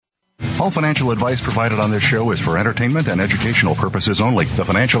All financial advice provided on this show is for entertainment and educational purposes only. The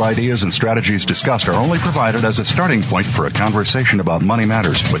financial ideas and strategies discussed are only provided as a starting point for a conversation about money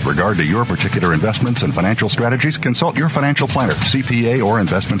matters. With regard to your particular investments and financial strategies, consult your financial planner, CPA, or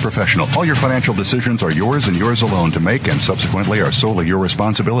investment professional. All your financial decisions are yours and yours alone to make, and subsequently are solely your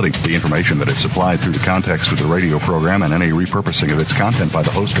responsibility. The information that is supplied through the context of the radio program and any repurposing of its content by the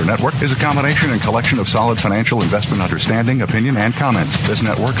host or network is a combination and collection of solid financial investment understanding, opinion, and comments. This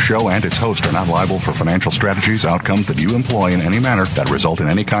network, show, and its host are not liable for financial strategies, outcomes that you employ in any manner that result in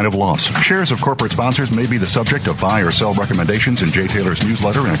any kind of loss. Shares of corporate sponsors may be the subject of buy or sell recommendations in Jay Taylor's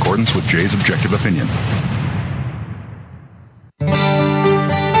newsletter in accordance with Jay's objective opinion.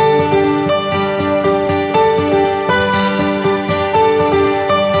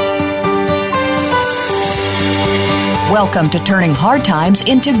 Welcome to Turning Hard Times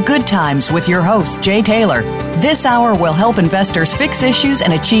into Good Times with your host, Jay Taylor. This hour will help investors fix issues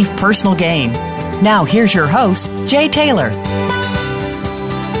and achieve personal gain. Now, here's your host, Jay Taylor.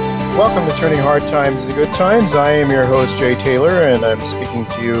 Welcome to Turning Hard Times into Good Times. I am your host, Jay Taylor, and I'm speaking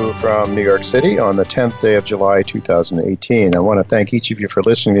to you from New York City on the 10th day of July, 2018. I want to thank each of you for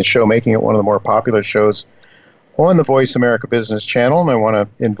listening to the show, making it one of the more popular shows on the Voice America Business Channel, and I want to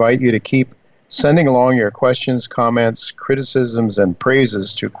invite you to keep sending along your questions, comments, criticisms, and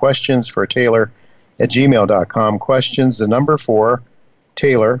praises to questionsfortaylor@gmail.com. Questions, the number 4,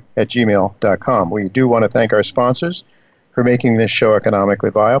 Taylor@gmail.com. We do want to thank our sponsors for making this show economically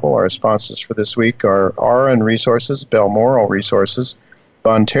viable. Our sponsors for this week are RN Resources, Balmoral Resources,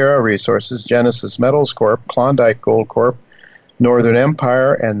 Bonterra Resources, Genesis Metals Corp., Klondike Gold Corp., Northern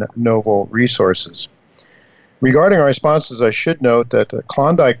Empire, and Novo Resources. Regarding our sponsors, I should note that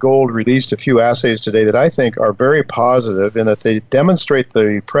Klondike Gold released a few assays today that I think are very positive in that they demonstrate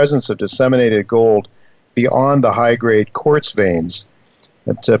the presence of disseminated gold beyond the high-grade quartz veins.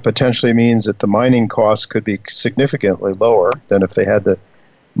 It potentially means that the mining costs could be significantly lower than if they had to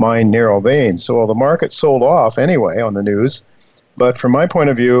mine narrow veins. So the market sold off anyway on the news. But from my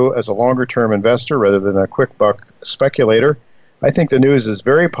point of view, as a longer-term investor rather than a quick-buck speculator, I think the news is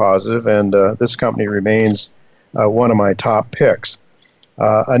very positive, and this company remains one of my top picks.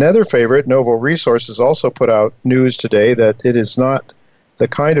 Another favorite, Novo Resources, also put out news today that it is not the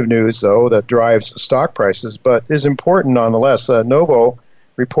kind of news, though, that drives stock prices, but is important nonetheless. Novo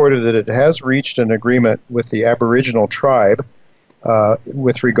reported that it has reached an agreement with the Aboriginal tribe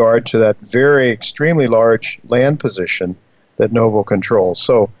with regard to that very extremely large land position that Novo controls.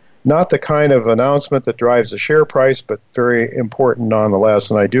 So not the kind of announcement that drives the share price, but very important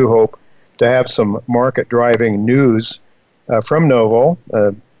nonetheless, and I do hope to have some market-driving news from Novo.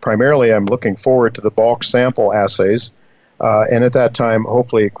 Primarily, I'm looking forward to the bulk sample assays, and at that time,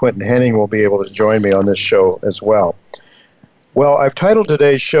 hopefully, Quentin Henning will be able to join me on this show as well. Well, I've titled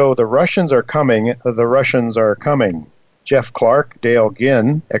today's show, The Russians Are Coming, The Russians Are Coming. Jeff Clark, Dale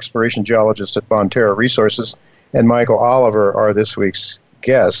Ginn, exploration geologist at Bonterra Resources, and Michael Oliver are this week's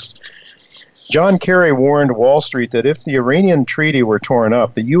guests. John Kerry warned Wall Street that if the Iranian treaty were torn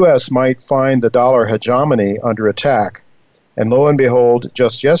up, the U.S. might find the dollar hegemony under attack. And lo and behold,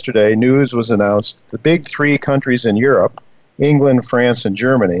 just yesterday, news was announced the big 3 countries in Europe, England, France, and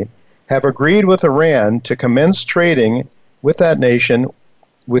Germany, have agreed with Iran to commence trading with that nation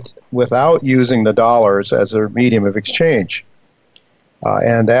without using the dollars as a medium of exchange.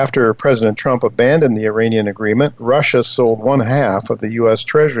 And after President Trump abandoned the Iranian agreement, Russia sold 1/2 of the U.S.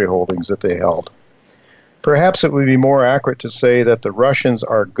 Treasury holdings that they held. Perhaps it would be more accurate to say that the Russians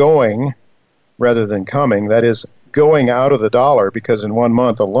are going rather than coming, that is, going out of the dollar, because in 1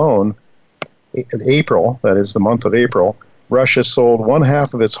 month alone, in April, that is the month of April, Russia sold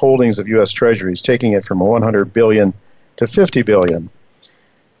 1/2 of its holdings of U.S. Treasuries, taking it from $100 billion to $50 billion.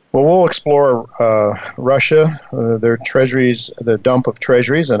 Well, we'll explore Russia, their treasuries, the dump of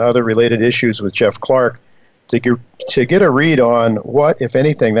treasuries, and other related issues with Jeff Clark to get a read on what, if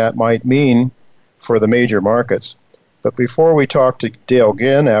anything, that might mean for the major markets. But before we talk to Dale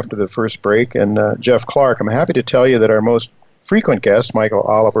Ginn after the first break and Jeff Clark, I'm happy to tell you that our most frequent guest, Michael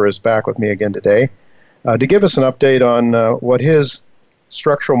Oliver, is back with me again today to give us an update on what his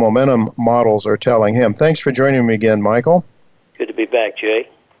structural momentum models are telling him. Thanks for joining me again, Michael. Good to be back, Jay.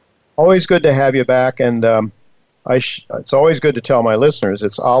 Always good to have you back, and it's always good to tell my listeners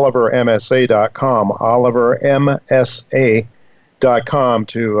it's olivermsa.com, olivermsa.com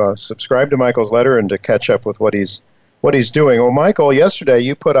to subscribe to Michael's letter and to catch up with what he's doing. Well, Michael, yesterday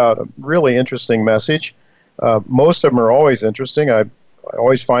you put out a really interesting message. Most of them are always interesting. I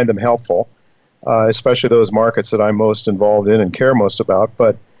always find them helpful, especially those markets that I'm most involved in and care most about.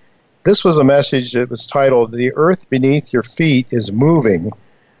 But this was a message that was titled, "The Earth Beneath Your Feet is Moving.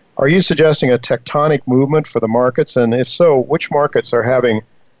 Are you suggesting a tectonic movement for the markets? And if so, which markets are having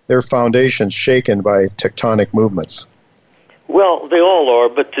their foundations shaken by tectonic movements? Well, they all are,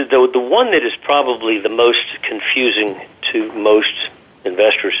 but the one that is probably the most confusing to most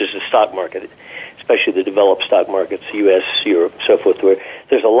investors is the stock market, especially the developed stock markets, U.S., Europe, so forth, where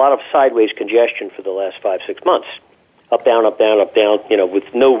there's a lot of sideways congestion for the last 5-6 months. Up, down, up, down, up, down,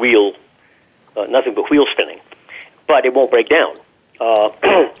 with no real, nothing but wheel spinning. But it won't break down.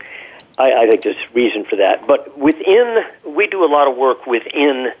 I think there's reason for that. But we do a lot of work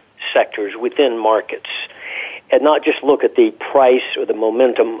within sectors, within markets, and not just look at the price or the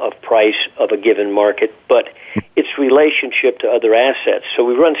momentum of price of a given market, but its relationship to other assets. So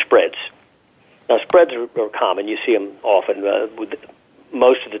we run spreads. Now, spreads are common. You see them often.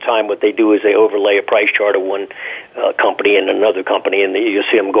 Most of the time, what they do is they overlay a price chart of one company and another company, and you'll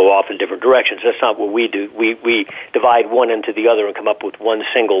see them go off in different directions. That's not what we do. We divide one into the other and come up with one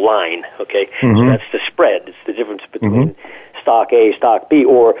single line, okay? Mm-hmm. So that's the spread. It's the difference between stock A, stock B,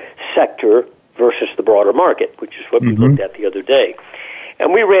 or sector versus the broader market, which is what we looked at the other day.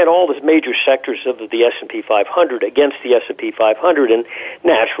 And we ran all the major sectors of the S&P 500 against the S&P 500, and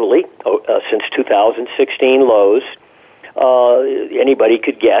naturally, since 2016 lows, anybody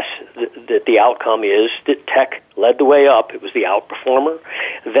could guess that the outcome is that tech led the way up. It was the outperformer,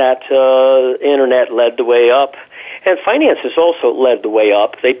 that internet led the way up, and finances also led the way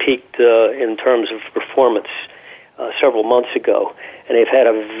up. They peaked in terms of performance several months ago, and they've had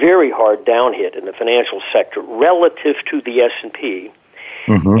a very hard down hit in the financial sector relative to the S&P.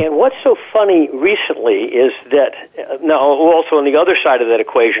 And what's so funny recently is that, now also on the other side of that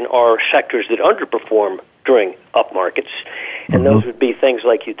equation are sectors that underperform during up markets, and those would be things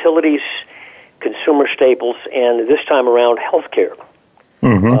like utilities, consumer staples, and this time around healthcare.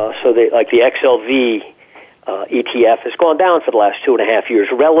 So like the XLV ETF has gone down for the last 2.5 years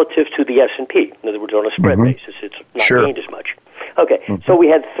relative to the S&P. In other words, on a spread basis, it's not gained as much. Okay, so we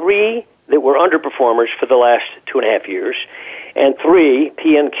had 3 that were underperformers for the last 2.5 years, and 3,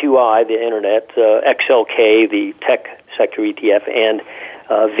 PNQI, the internet, XLK, the tech sector ETF, and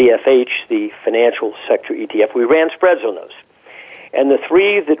VFH, the financial sector ETF. We ran spreads on those. And the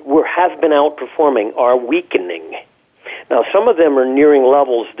 3 that have been outperforming are weakening. Now, some of them are nearing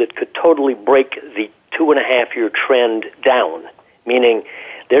levels that could totally break the 2.5-year trend down, meaning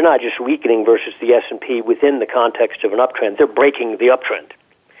they're not just weakening versus the S&P within the context of an uptrend. They're breaking the uptrend.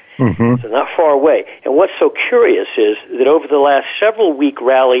 So not far away. And what's so curious is that over the last several-week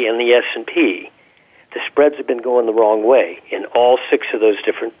rally in the S&P, the spreads have been going the wrong way in all 6 of those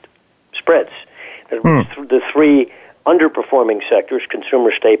different spreads. The 3 underperforming sectors,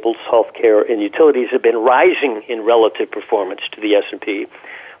 consumer staples, healthcare, and utilities, have been rising in relative performance to the S&P,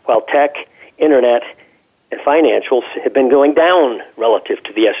 while tech, internet, and financials have been going down relative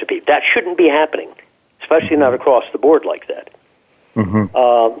to the S&P. That shouldn't be happening, especially not across the board like that.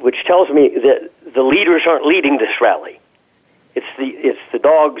 Which tells me that the leaders aren't leading this rally. It's the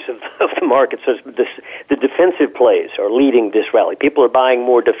dogs of the market. So the defensive plays are leading this rally. People are buying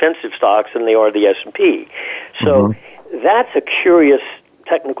more defensive stocks than they are the S&P. So that's a curious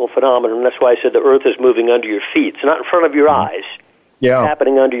technical phenomenon. That's why I said the earth is moving under your feet. It's not in front of your eyes. It's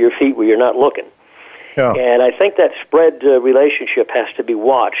happening under your feet where you're not looking. And I think that spread relationship has to be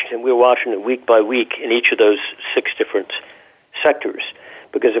watched, and we're watching it week by week in each of those 6 different sectors.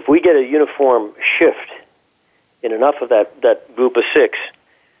 Because if we get a uniform shift in enough of that group of 6,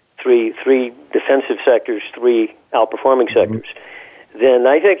 3 defensive sectors, 3 outperforming sectors, then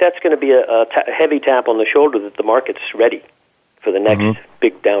I think that's going to be a heavy tap on the shoulder that the market's ready for the next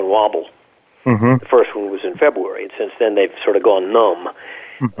big down wobble. The first one was in February, and since then they've sort of gone numb.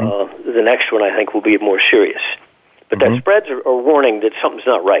 The next one, I think, will be more serious. But that spreads are warning that something's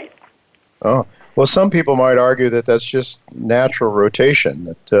not right. Oh, well, some people might argue that that's just natural rotation,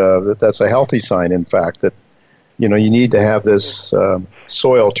 that that's a healthy sign, in fact, that you need to have this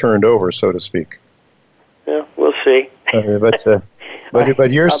soil turned over, so to speak. Yeah, we'll see.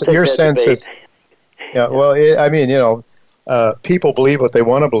 But your sense is, people believe what they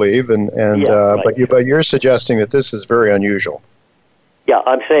want to believe, but you're suggesting that this is very unusual. Yeah,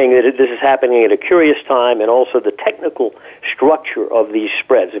 I'm saying that this is happening at a curious time, and also the technical structure of these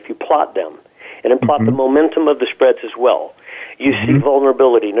spreads, if you plot them, and then plot the momentum of the spreads as well, you see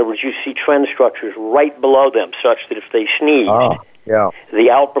vulnerability. In other words, you see trend structures right below them, such that if they sneeze, the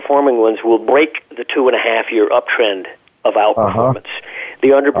outperforming ones will break the 2.5-year uptrend of outperformance. The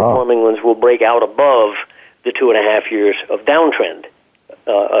underperforming ones will break out above the 2.5 years of downtrend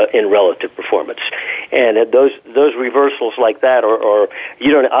in relative performance. And those reversals like that are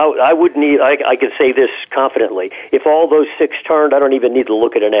you don't. I would need. I can say this confidently. If all those 6 turned, I don't even need to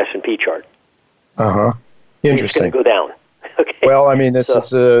look at an S&P chart. Interesting. It's going to go down. Okay. Well, I mean, this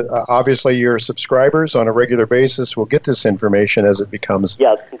is obviously your subscribers on a regular basis will get this information as it becomes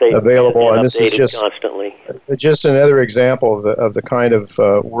available, and this is just another example of the kind of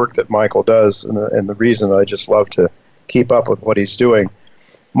work that Michael does, and the reason I just love to keep up with what he's doing.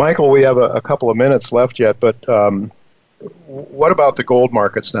 Michael, we have a couple of minutes left yet, but what about the gold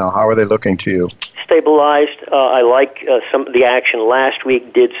markets now? How are they looking to you? Stabilized. I like some of the action last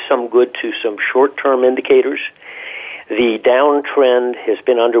week did some good to some short-term indicators. The downtrend has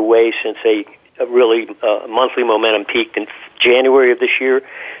been underway since a really monthly momentum peaked in January of this year.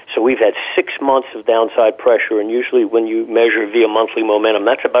 So we've had 6 months of downside pressure, and usually when you measure via monthly momentum,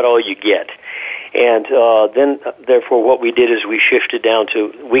 that's about all you get. And then, therefore, what we did is we shifted down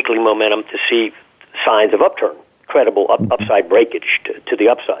to weekly momentum to see signs of upturn, credible upside breakage to the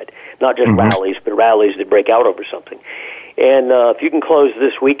upside, not just rallies, but rallies that break out over something. And if you can close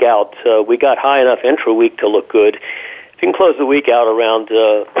this week out, we got high enough intra-week to look good. If you can close the week out around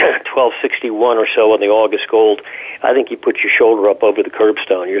 1261 or so on the August gold, I think you put your shoulder up over the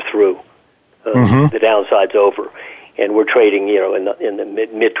curbstone. You're through. The downside's over. And we're trading, in the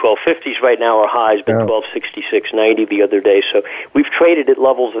mid 1250s right now. Our high's been 1266.90 the other day. So we've traded at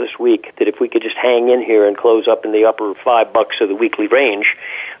levels this week that if we could just hang in here and close up in the upper $5 of the weekly range,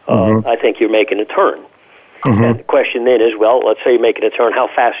 I think you're making a turn. And the question then is, well, let's say you're making a turn, how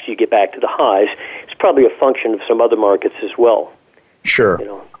fast do you get back to the highs? It's probably a function of some other markets as well. Sure.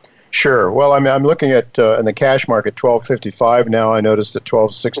 Sure. Well, I'm looking at in the cash market, 1255 now. I noticed at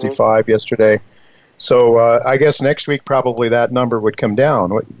 1265 yesterday. So I guess next week probably that number would come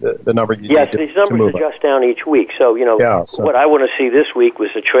down. The number you need to these numbers adjust down each week. So what I want to see this week was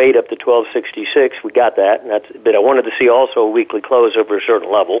a trade up to 1266. We got that, but I wanted to see also a weekly close over a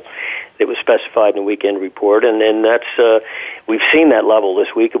certain level that was specified in the weekend report, and then that's we've seen that level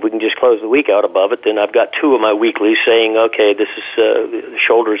this week. If we can just close the week out above it, then I've got 2 of my weeklies saying, okay, this is the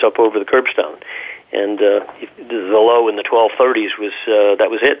shoulders up over the curbstone, and the low in the 1230s was that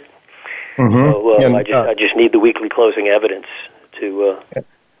was it. So I just need the weekly closing evidence to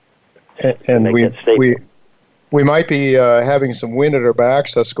and make that statement. We might be having some wind at our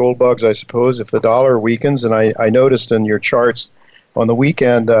backs, us gold bugs, I suppose, if the dollar weakens. And I noticed in your charts on the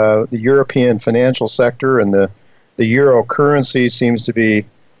weekend, the European financial sector and the euro currency seems to be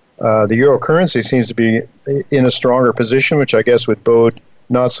in a stronger position, which I guess would bode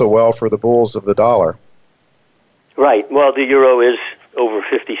not so well for the bulls of the dollar. Right. Well, the euro is over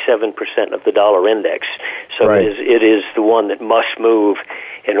 57% of the dollar index. So it is the one that must move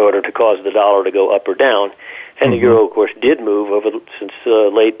in order to cause the dollar to go up or down. And the euro, of course, did move since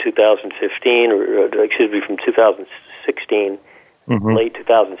late 2015, from 2016. Late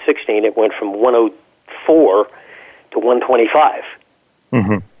 2016, it went from 104 to 125.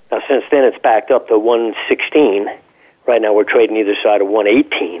 Now, since then, it's backed up to 116. Right now, we're trading either side of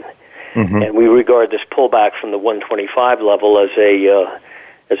 118. And we regard this pullback from the 125 level as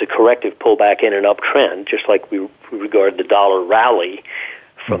a corrective pullback in an uptrend, just like we regard the dollar rally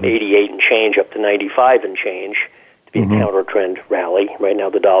from 88 and change up to 95 and change to be a counter-trend rally. Right now,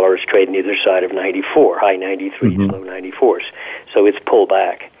 the dollar is trading either side of 94, high 93s, low 94s. So it's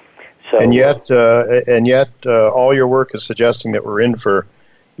pullback. So, and yet, all your work is suggesting that we're in for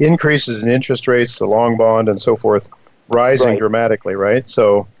increases in interest rates, the long bond, and so forth, rising dramatically, right?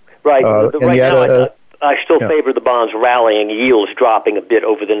 So. Right. Right now, I still favor the bonds rallying, yields dropping a bit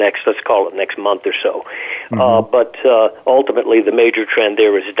over the next, let's call it next month or so. But ultimately, the major trend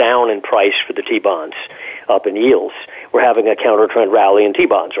there is down in price for the T-bonds, up in yields. We're having a counter-trend rally in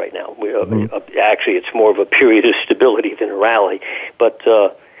T-bonds right now. Actually, it's more of a period of stability than a rally. But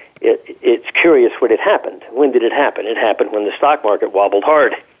it's curious when it happened. When did it happen? It happened when the stock market wobbled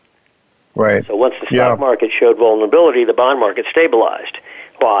hard. Right. So once the stock market showed vulnerability, the bond market stabilized.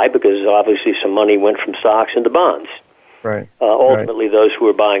 Why? Because obviously some money went from stocks into bonds. Right. Ultimately, those who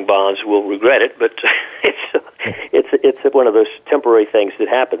are buying bonds will regret it, but it's one of those temporary things that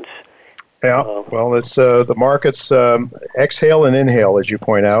happens. Yeah. Well, it's the markets exhale and inhale, as you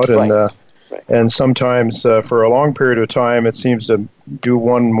point out, and and sometimes for a long period of time it seems to do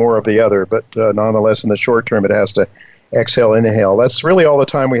one more of the other, but nonetheless, in the short term, it has to exhale, inhale. That's really all the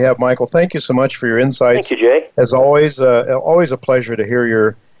time we have, Michael. Thank you so much for your insights. Thank you, Jay. As always, always a pleasure to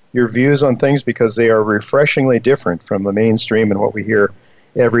hear your views on things because they are refreshingly different from the mainstream and what we hear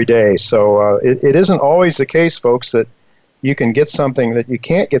every day. So it isn't always the case, folks, that you can get something that you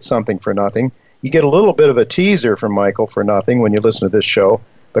can't get something for nothing. You get a little bit of a teaser from Michael for nothing when you listen to this show.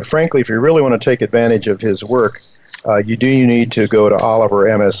 But frankly, if you really want to take advantage of his work, you do need to go to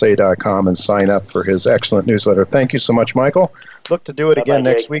olivermsa.com and sign up for his excellent newsletter. Thank you so much, Michael. Look to do it again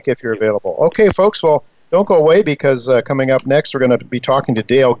next week if you're available. Okay, folks, well, don't go away because coming up next, we're going to be talking to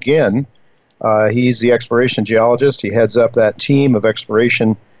Dale Ginn. He's the exploration geologist. He heads up that team of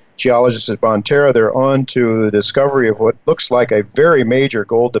exploration geologists at Bonterra. They're on to the discovery of what looks like a very major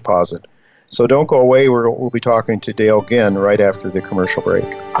gold deposit. So don't go away. We'll be talking to Dale Ginn right after the commercial break.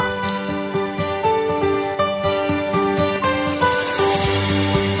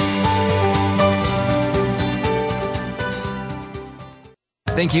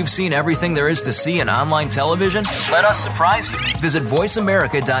 Think you've seen everything there is to see in online television? Let us surprise you. Visit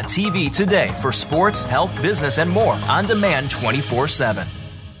voiceamerica.tv today for sports, health, business, and more on demand 24/7.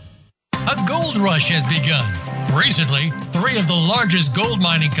 A gold rush has begun. Recently, 3 of the largest gold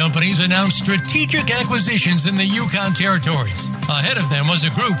mining companies announced strategic acquisitions in the Yukon territories. Ahead of them was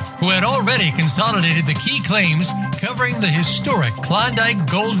a group who had already consolidated the key claims covering the historic Klondike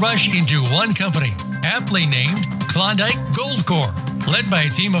Gold Rush into one company, aptly named Klondike Gold Corp. Led by a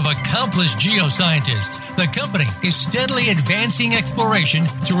team of accomplished geoscientists, the company is steadily advancing exploration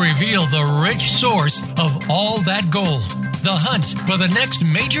to reveal the rich source of all that gold. The hunt for the next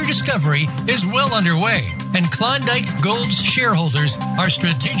major discovery is well underway, and Klondike Gold's shareholders are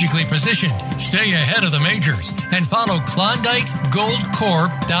strategically positioned. Stay ahead of the majors and follow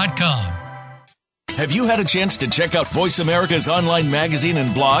KlondikeGoldCorp.com. Have you had a chance to check out Voice America's online magazine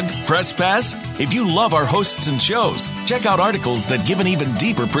and blog, Press Pass? If you love our hosts and shows, check out articles that give an even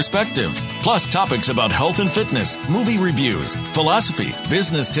deeper perspective. Plus topics about health and fitness, movie reviews, philosophy,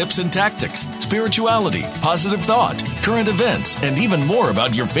 business tips and tactics, spirituality, positive thought, current events, and even more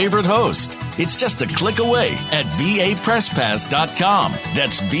about your favorite host. It's just a click away at vapresspass.com.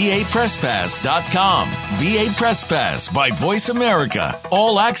 That's vapresspass.com. VA Press Pass by Voice America.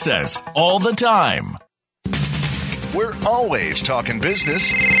 All access, all the time. We're always talking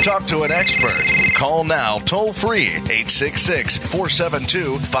business. Talk to an expert. Call now toll free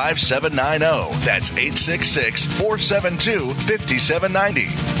 866-472-5790. That's 866-472-5790.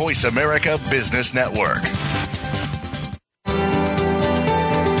 Voice America Business Network.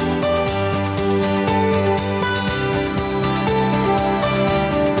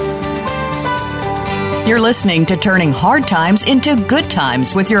 You're listening to Turning Hard Times into Good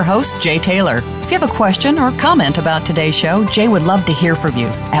Times with your host, Jay Taylor. If you have a question or comment about today's show, Jay would love to hear from you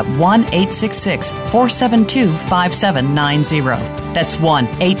at 1-866-472-5790. That's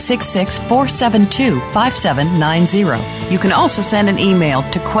 1-866-472-5790. You can also send an email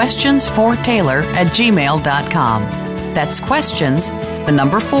to questionsfortaylor@gmail.com. That's questions, the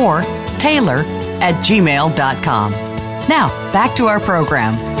number 4, Taylor@gmail.com. Now, back to our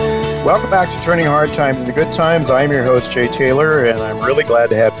program. Welcome back to Turning Hard Times into Good Times. I'm your host, Jay Taylor, and I'm really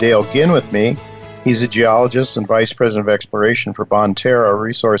glad to have Dale Ginn with me. He's a geologist and vice president of exploration for Bonterra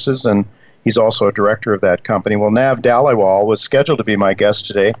Resources, and he's also a director of that company. Well, Nav Dhaliwal was scheduled to be my guest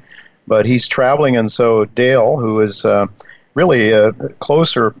today, but he's traveling, and so Dale, who is really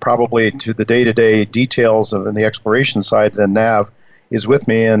closer probably to the day-to-day details of the exploration side than Nav, is with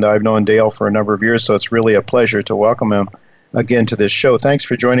me, and I've known Dale for a number of years, so it's really a pleasure to welcome him again to this show. Thanks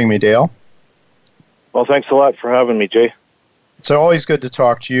for joining me, Dale. Well, thanks a lot for having me, Jay. It's always good to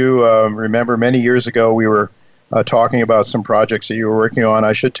talk to you. Remember, many years ago, we were talking about some projects that you were working on.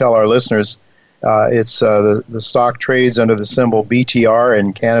 I should tell our listeners, it's the stock trades under the symbol BTR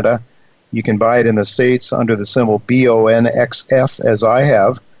in Canada. You can buy it in the States under the symbol BONXF, as I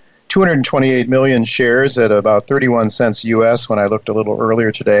have. 228 million shares at about 31 cents U.S. when I looked a little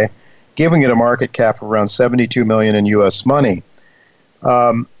earlier today, giving it a market cap of around $72 million in U.S. money.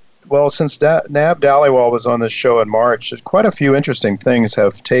 Well, since Nav Dhaliwal was on this show in March, quite a few interesting things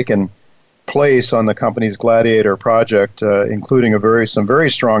have taken place on the company's Gladiator project, including some very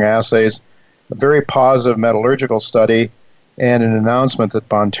strong assays, a very positive metallurgical study, and an announcement that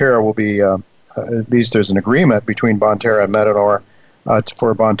Bonterra will be, at least there's an agreement between Bonterra and Metanor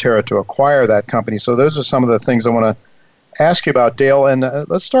for Bonterra to acquire that company. So those are some of the things I want to ask you about, Dale. And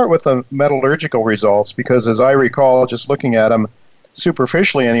let's start with the metallurgical results, because as I recall, just looking at them,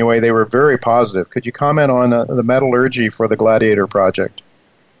 superficially anyway, they were very positive. Could you comment on the metallurgy for the Gladiator project?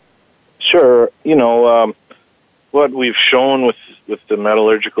 Sure. What we've shown with the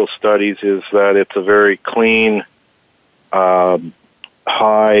metallurgical studies is that it's a very clean,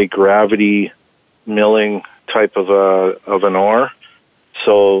 high gravity milling type of an ore.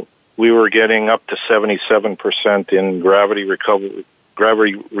 So we were getting up to 77% in gravity recovery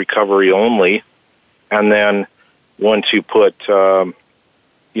only, and then once you put your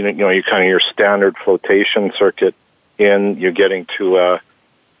kind of your standard flotation circuit in, you're getting to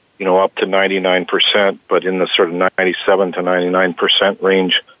up to 99%, but in the sort of 97 to 99%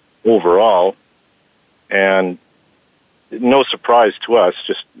 range overall. And no surprise to us,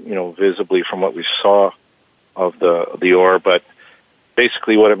 just, visibly from what we saw of the ore. But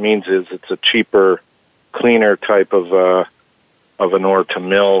basically what it means is it's a cheaper, cleaner type of an ore to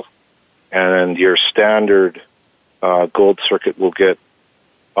mill. And your standard gold circuit will get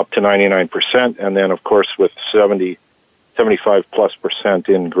up to 99%. And then, of course, with 75+%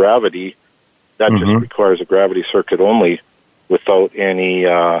 in gravity, that just requires a gravity circuit only without any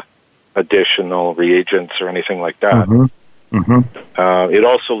additional reagents or anything like that. It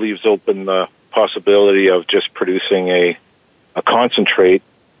also leaves open the possibility of just producing a concentrate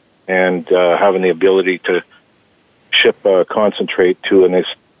and having the ability to ship a concentrate to an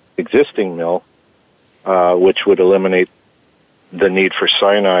existing mill, which would eliminate the need for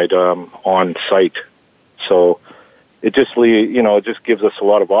cyanide on site. So it just it just gives us a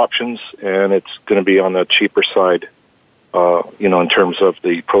lot of options, and it's going to be on the cheaper side, in terms of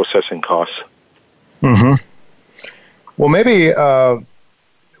the processing costs. Well, maybe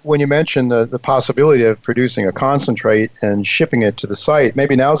when you mentioned the possibility of producing a concentrate and shipping it to the site,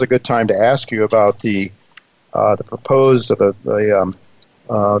 maybe now's a good time to ask you about the proposed,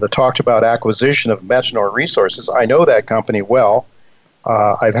 the talked about acquisition of Metanor Resources. I know that company well.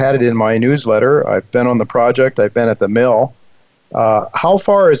 I've had it in my newsletter. I've been on the project. I've been at the mill. How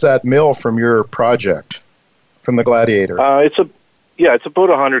far is that mill from your project, from the Gladiator? It's about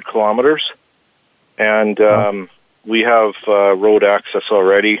 100 kilometers, and we have road access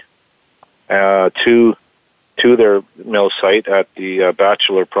already to their mill site at the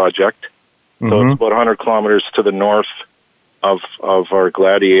Bachelor project. So it's about 100 kilometers to the north of our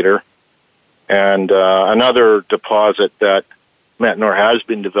Gladiator. And another deposit that Metanor has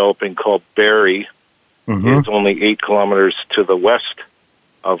been developing called Barry is only 8 kilometers to the west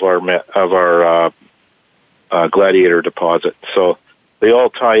of our Gladiator deposit. So they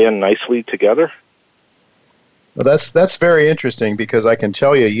all tie in nicely together. Well, that's very interesting, because I can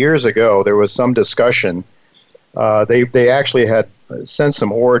tell you years ago there was some discussion. They actually had sent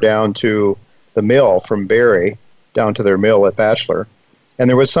some ore down to the mill from Barry down to their mill at Bachelor. And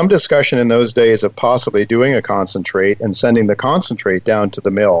there was some discussion in those days of possibly doing a concentrate and sending the concentrate down to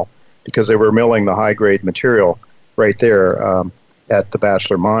the mill, because they were milling the high-grade material right there at the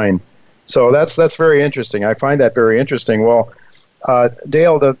Bachelor mine. So that's very interesting. I find that very interesting. Well,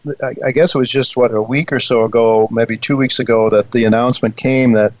 Dale, I guess it was just, a week or so ago, maybe 2 weeks ago, that the announcement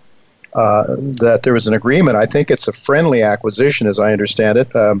came that there was an agreement. I think it's a friendly acquisition, as I understand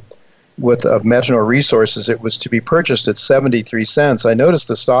it, of Metanor Resources. It was to be purchased at 73 cents. I noticed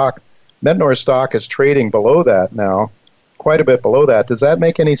Metanor stock is trading below that now, quite a bit below that. Does that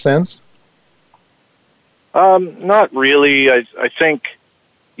make any sense? Not really. I think,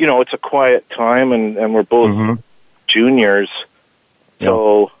 it's a quiet time, and we're both juniors.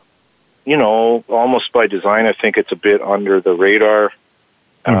 So, almost by design, I think it's a bit under the radar.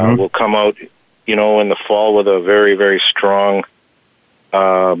 We'll come out, in the fall with a very, very strong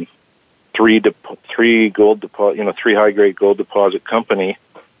three high-grade gold deposit company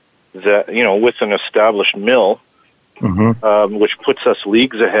that, with an established mill, which puts us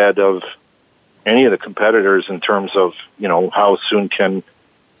leagues ahead of any of the competitors in terms of, how soon can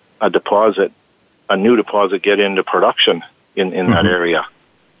a new deposit get into production in that area.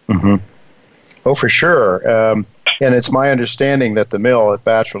 Oh, for sure. And it's my understanding that the mill at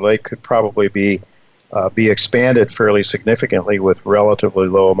Bachelor Lake could probably be expanded fairly significantly with relatively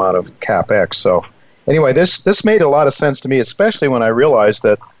low amount of capex. So, anyway, this made a lot of sense to me, especially when I realized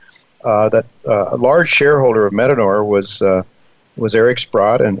that a large shareholder of Metanor was Eric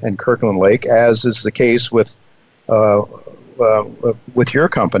Sprott and Kirkland Lake, as is the case with your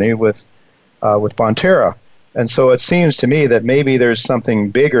company with Bonterra. And so it seems to me that maybe there's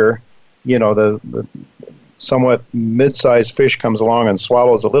something bigger. The somewhat mid-sized fish comes along and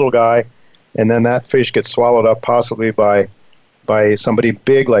swallows a little guy, and then that fish gets swallowed up possibly by somebody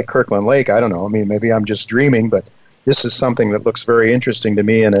big like Kirkland Lake. I don't know. I mean, maybe I'm just dreaming, but this is something that looks very interesting to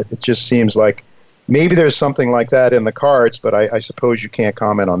me, and it just seems like maybe there's something like that in the cards, but I suppose you can't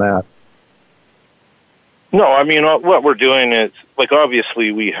comment on that. No, I mean, what we're doing is,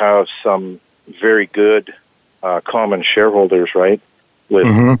 obviously we have some very good common shareholders, right? With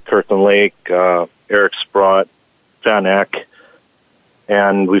Kirkland Lake, Eric Sprott, Van Eck,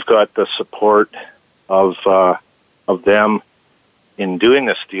 and we've got the support of them in doing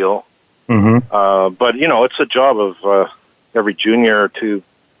this deal. But it's a job of every junior to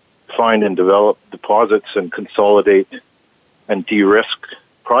find and develop deposits and consolidate and de-risk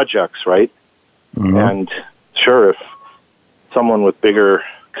projects, right? And sure, if someone with bigger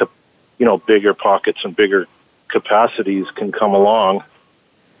bigger pockets and bigger capacities can come along,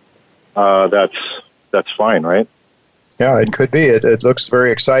 that's fine, right? Yeah, it could be. It looks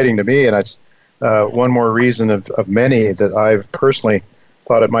very exciting to me, and it's one more reason of many that I've personally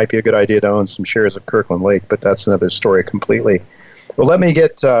thought it might be a good idea to own some shares of Kirkland Lake, but that's another story completely. Well, let me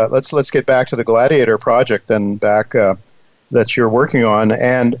get let's get back to the Gladiator project then that you're working on,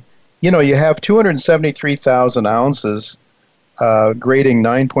 and you have 273,000 ounces, grading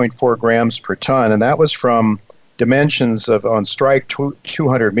 9.4 grams per ton, and that was from dimensions of on strike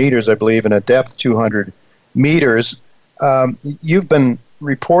 200 meters, I believe, and a depth 200 meters. You've been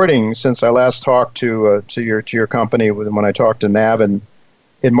reporting since I last talked to your company when I talked to Nav in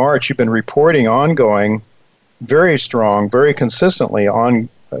March. You've been reporting ongoing, very strong, very consistently on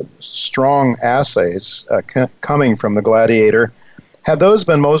strong assays coming from the Gladiator. Have those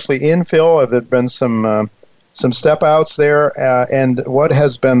been mostly infill? Have there been some step outs there? And what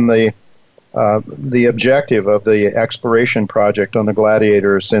has been the objective of the exploration project on the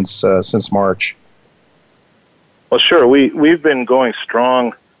Gladiator since March? Well, sure. We've been going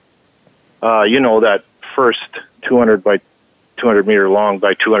strong. That first 200 by 200 meter long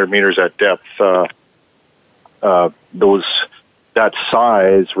by 200 meters at depth. That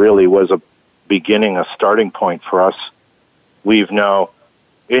size really was a starting point for us. We've now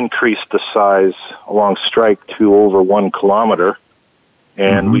increased the size along strike to over 1 kilometer,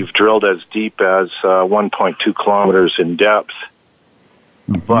 and we've drilled as deep as 1.2 kilometers in depth.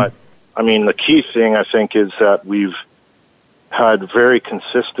 But the key thing, I think, is that we've had very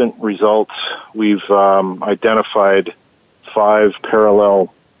consistent results. We've identified 5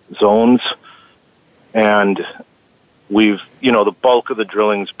 parallel zones, and we've, the bulk of the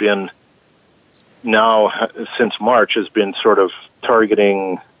drilling's been now, since March, has been sort of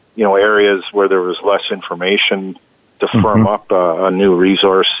targeting, areas where there was less information to firm up a new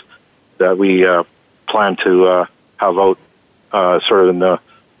resource that we plan to have out sort of in the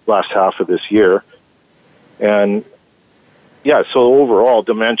last half of this year. And so overall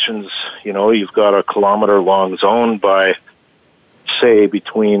dimensions, you've got a kilometer long zone by, say,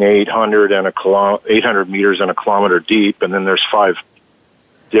 between 800 meters and a kilometer deep, and then there's 5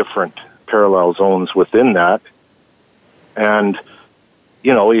 different parallel zones within that. And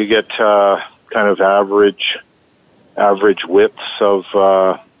you get kind of average widths of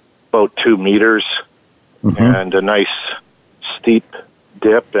about 2 meters, and a nice steep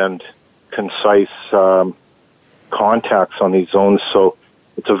dip and concise contacts on these zones. So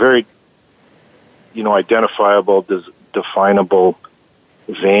it's a very, identifiable, definable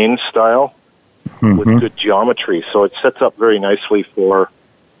vein style with good geometry. So it sets up very nicely for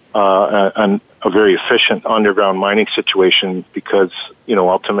a very efficient underground mining situation, because,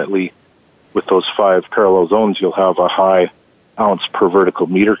 ultimately with those 5 parallel zones, you'll have a high ounce per vertical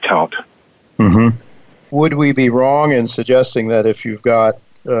meter count. Would we be wrong in suggesting that if you've got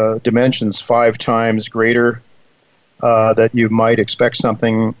dimensions 5 times greater, that you might expect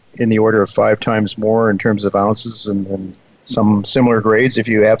something in the order of 5 times more in terms of ounces and some similar grades, if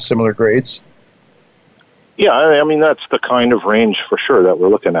you have similar grades? Yeah, that's the kind of range for sure that we're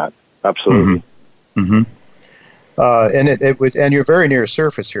looking at. Absolutely. And it would, and you're very near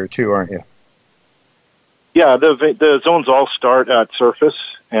surface here too, aren't you? Yeah, the zones all start at surface,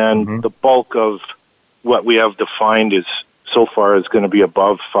 and the bulk of what we have defined is going to be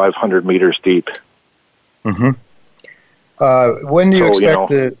above 500 meters deep. When do you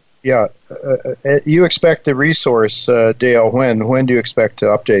expect you expect the resource, Dale? When do you expect to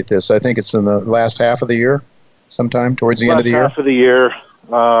update this? I think it's in the last half of the year, sometime towards the end of the year. Half of the year,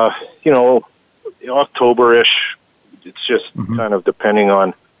 October-ish. It's just kind of depending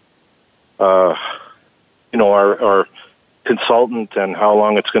on, our consultant and how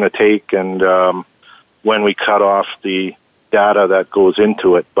long it's going to take, and when we cut off the data that goes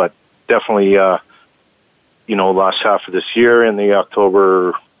into it. But definitely, last half of this year, in the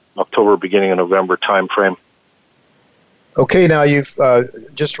October, beginning of November time frame. Okay, now you've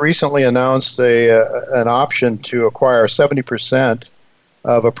just recently announced an option to acquire 70%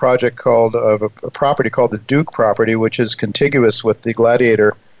 of a property called the Duke property, which is contiguous with the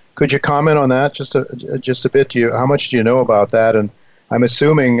Gladiator. Could you comment on that just a bit? How much do you know about that? And I'm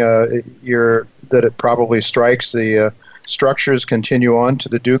assuming that it probably strikes the structures continue on to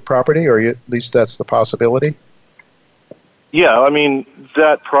the Duke property, or at least that's the possibility. Yeah,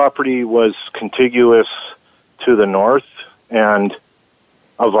 that property was contiguous to the north and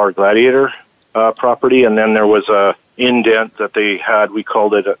of our Gladiator property, and then there was a indent that they had. We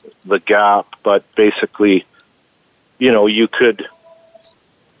called it the gap, but basically, you could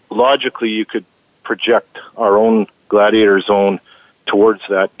project our own Gladiator zone towards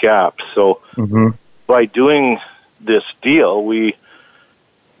that gap. So by doing this deal, we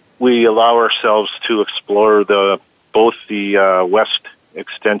allow ourselves to explore both the west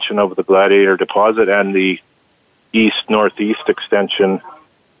extension of the Gladiator deposit and the east-northeast extension,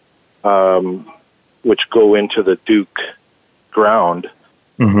 which go into the Duke ground.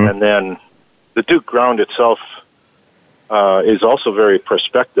 And then the Duke ground itself is also very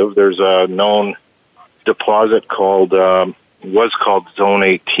prospective. There's a known deposit was called Zone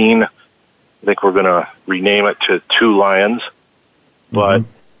 18. I think we're going to rename it to Two Lions, but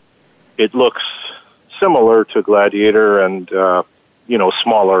it looks similar to Gladiator and,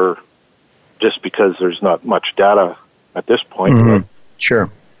 smaller just because there's not much data at this point. Sure.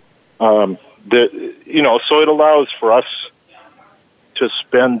 So it allows for us to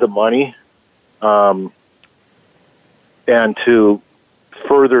spend the money and to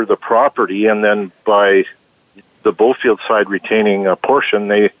further the property, and then by the Beaufield side retaining a portion,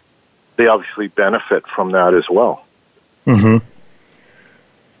 they obviously benefit from that as well.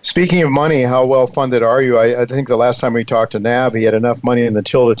 Speaking of money, how well funded are you? I think the last time we talked to Nav, he had enough money in the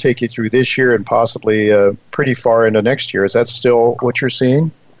till to take you through this year and possibly pretty far into next year. Is that still what you're seeing?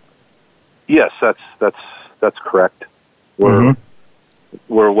 Yes, that's correct. We're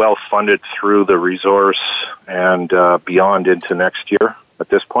well funded through the resource and beyond into next year at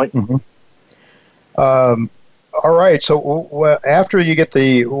this point. All right. So after you get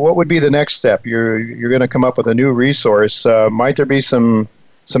what would be the next step? You're going to come up with a new resource. Might there be some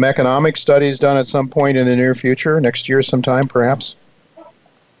economic studies done at some point in the near future, next year sometime perhaps?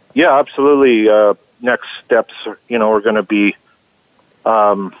 Yeah, absolutely. Next steps, are going to be,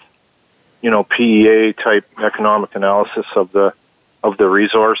 PEA type economic analysis of the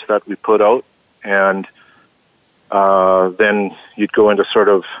resource that we put out, and then you'd go into sort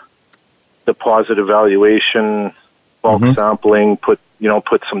of deposit evaluation, bulk sampling, put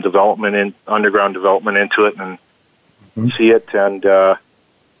some underground development into it, and see it, and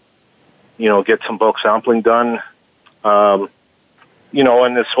get some bulk sampling done. And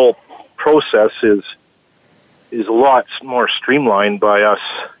this whole process is a lot more streamlined by us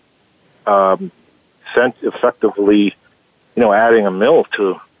effectively, adding a mill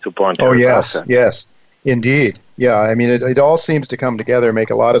to Bonterra. Oh, yes, indeed. Yeah, I mean, it all seems to come together, make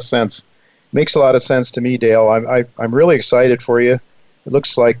a lot of sense. Makes a lot of sense to me, Dale. I'm really excited for you. It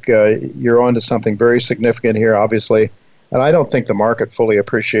looks like you're onto something very significant here, obviously. And I don't think the market fully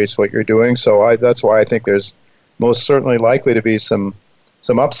appreciates what you're doing, so that's why I think there's most certainly likely to be some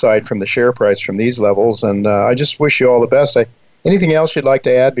upside from the share price from these levels. And I just wish you all the best. Anything else you'd like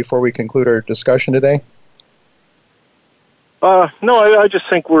to add before we conclude our discussion today? No, I just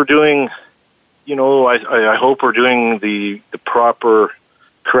think we're doing, I hope we're doing the proper,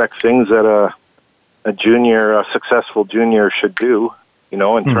 correct things that a successful junior should do, in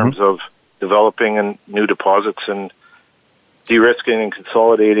terms of developing new deposits and de-risking and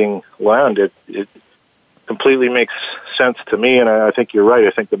consolidating land. It completely makes sense to me, and I think you're right.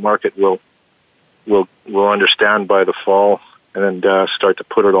 I think the market will understand by the fall and start to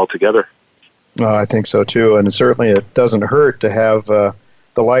put it all together. I think so too, and certainly it doesn't hurt to have the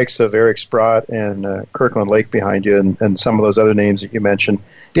likes of Eric Sprott and Kirkland Lake behind you, and some of those other names that you mentioned.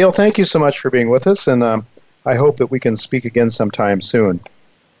 Dale, thank you so much for being with us, and I hope that we can speak again sometime soon.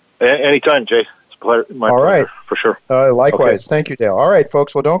 Anytime, Jay. It's my pleasure, for sure. Likewise. Okay. Thank you, Dale. All right,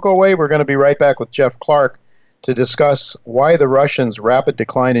 folks. Well, don't go away. We're going to be right back with Jeff Clark to discuss why the Russians' rapid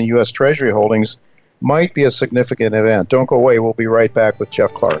decline in U.S. Treasury holdings might be a significant event. Don't go away. We'll be right back with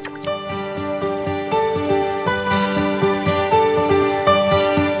Jeff Clark.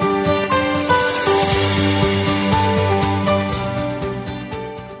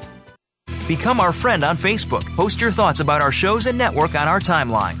 Become our friend on Facebook. Post your thoughts about our shows and network on our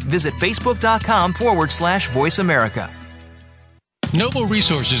timeline. Visit facebook.com/Voice America. Noble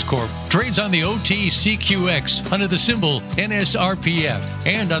Resources Corp. trades on the OTCQX under the symbol NSRPF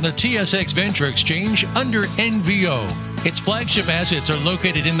and on the TSX Venture Exchange under NVO. Its flagship assets are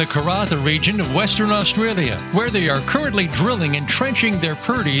located in the Karatha region of Western Australia, where they are currently drilling and trenching their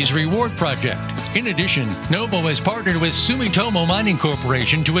Purdy's Reward project. In addition, Noble has partnered with Sumitomo Mining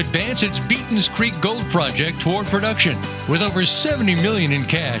Corporation to advance its Beaton's Creek Gold project toward production. With over $70 million in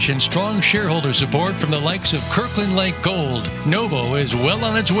cash and strong shareholder support from the likes of Kirkland Lake Gold, Noble is well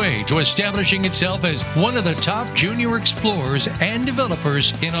on its way to establishing itself as one of the top junior explorers and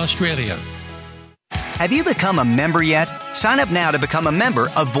developers in Australia. Have you become a member yet? Sign up now to become a member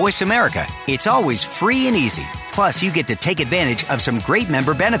of Voice America. It's always free and easy. Plus, you get to take advantage of some great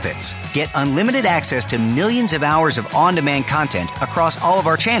member benefits. Get unlimited access to millions of hours of on-demand content across all of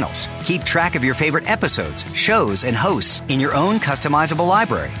our channels. Keep track of your favorite episodes, shows, and hosts in your own customizable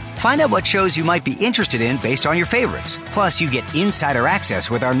library. Find out what shows you might be interested in based on your favorites. Plus, you get insider access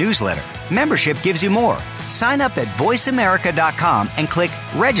with our newsletter. Membership gives you more. Sign up at voiceamerica.com and click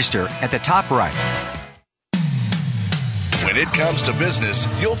register at the top right. When it comes to business,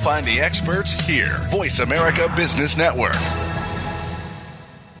 you'll find the experts here. Voice America Business Network.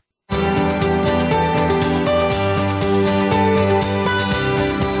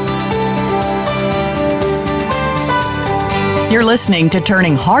 You're listening to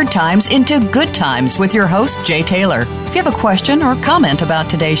Turning Hard Times into Good Times with your host, Jay Taylor. If you have a question or comment about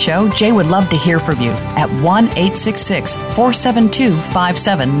today's show, Jay would love to hear from you at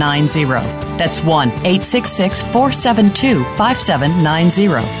 1-866-472-5790. That's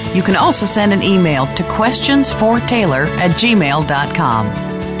 1-866-472-5790. You can also send an email to questionsfortaylor@gmail.com.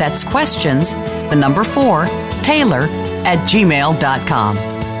 That's questions, the number 4, Taylor@gmail.com.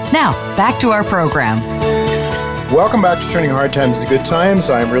 Now, back to our program. Welcome back to Turning Hard Times to Good Times.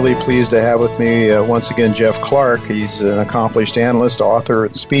 I'm really pleased to have with me once again Jeff Clark. He's an accomplished analyst, author,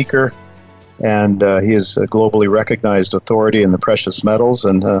 and speaker, and he is a globally recognized authority in the precious metals.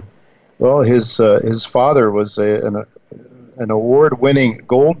 And his father was an award-winning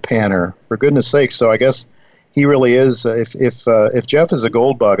gold panner, for goodness sake. So I guess he really is. If Jeff is a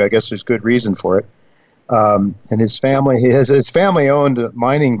gold bug, I guess there's good reason for it. And his family owned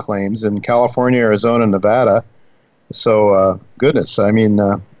mining claims in California, Arizona, and Nevada. So, goodness, I mean,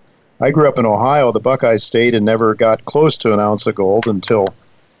 I grew up in Ohio, the Buckeye State, and never got close to an ounce of gold until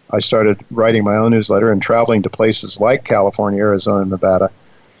I started writing my own newsletter and traveling to places like California, Arizona, and Nevada.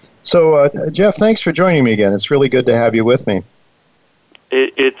 So, Jeff, thanks for joining me again. It's really good to have you with me.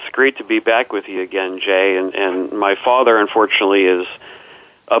 It's great to be back with you again, Jay. And my father, unfortunately, is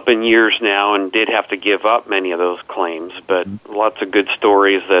up in years now and did have to give up many of those claims, but lots of good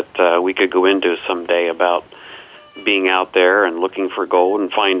stories that we could go into someday about being out there and looking for gold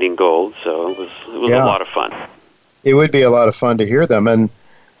and finding gold. So it was a lot of fun. It would be a lot of fun to hear them. And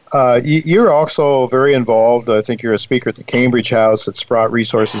you're also very involved. I think you're a speaker at the Cambridge House, at Sprott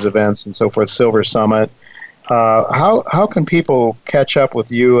Resources events and so forth, Silver Summit. How can people catch up with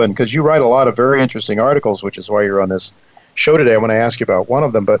you? And because you write a lot of very interesting articles, which is why you're on this show today. I want to ask you about one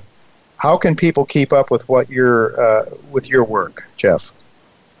of them. But how can people keep up with what with your work, Jeff?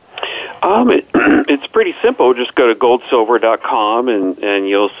 It's pretty simple. Just go to goldsilver.com and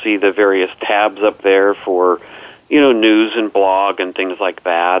you'll see the various tabs up there for, news and blog and things like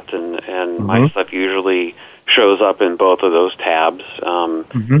that. And my stuff usually shows up in both of those tabs.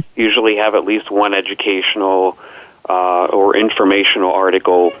 Usually have at least one educational or informational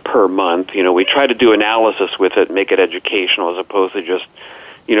article per month. We try to do analysis with it, make it educational as opposed to just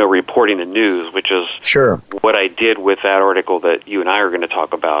reporting the news, which is what I did with that article that you and I are going to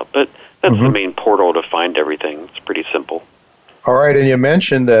talk about. But that's the main portal to find everything. It's pretty simple. All right, and you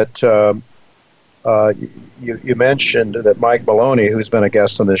mentioned that you mentioned that Mike Maloney, who's been a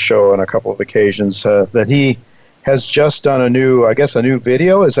guest on this show on a couple of occasions, that he has just done a new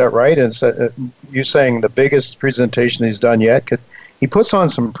video. Is that right? And you saying the biggest presentation he's done yet? He puts on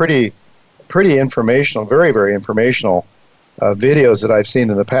some pretty informational, very, very informational videos that I've seen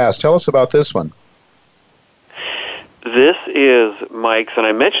in the past. Tell us about this one. This is Mike's, and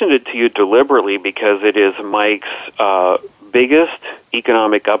I mentioned it to you deliberately because it is Mike's biggest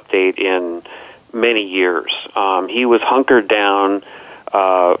economic update in many years. He was hunkered down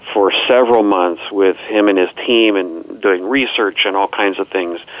for several months with him and his team and doing research and all kinds of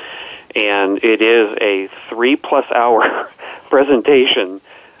things. And it is a 3+ hour presentation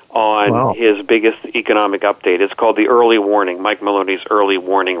on his biggest economic update. It's called the Early Warning, Mike Maloney's Early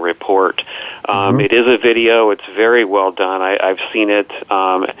Warning Report. It is a video. It's very well done. I've seen it,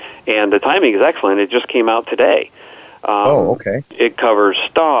 and the timing is excellent. It just came out today. Okay. It covers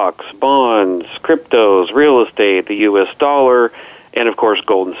stocks, bonds, cryptos, real estate, the U.S. dollar, and, of course,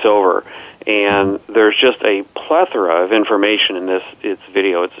 gold and silver. And there's just a plethora of information in its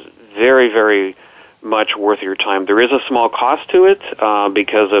video. It's very, very much worth your time. There is a small cost to it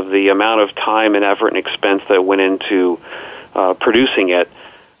because of the amount of time and effort and expense that went into producing it.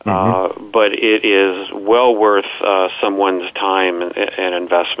 But it is well worth someone's time and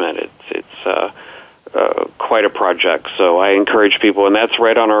investment. It's quite a project. So I encourage people, and that's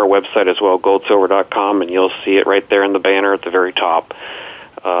right on our website as well, goldsilver.com, and you'll see it right there in the banner at the very top,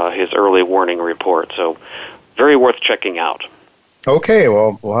 his Early Warning Report. So very worth checking out. Okay,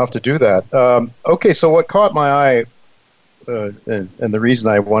 well, we'll have to do that. Okay, so what caught my eye, and the reason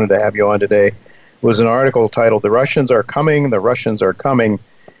I wanted to have you on today, was an article titled "The Russians Are Coming, the Russians Are Coming,"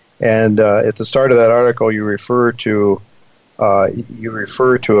 and at the start of that article, you refer to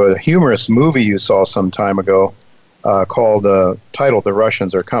a humorous movie you saw some time ago titled "The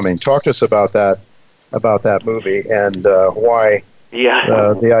Russians Are Coming." Talk to us about that movie and why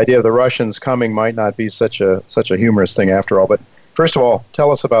the idea of the Russians coming might not be such a humorous thing after all. But first of all,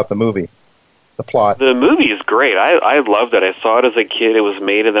 tell us about the movie, the plot. The movie is great. I loved it. I saw it as a kid. It was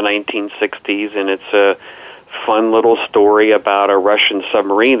made in the 1960s, and it's a fun little story about a Russian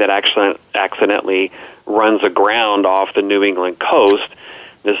submarine that accidentally runs aground off the New England coast.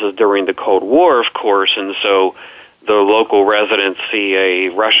 This is during the Cold War, of course, and so the local residents see a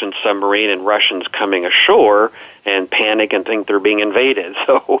Russian submarine and Russians coming ashore and panic and think they're being invaded.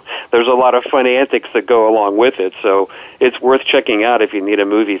 So there's a lot of fun antics that go along with it. So it's worth checking out if you need a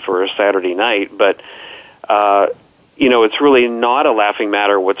movie for a Saturday night. But, it's really not a laughing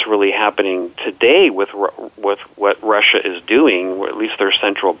matter what's really happening today with what Russia is doing, or at least their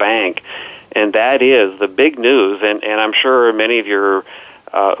central bank. And that is the big news, and I'm sure many of your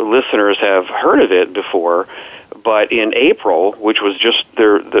listeners have heard of it before, but in April, which was just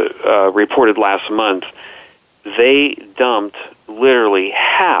reported last month, they dumped literally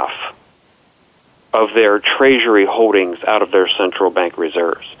half of their treasury holdings out of their central bank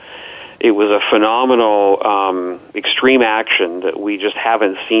reserves. It was a phenomenal, extreme action that we just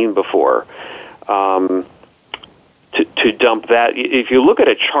haven't seen before. To dump that, if you look at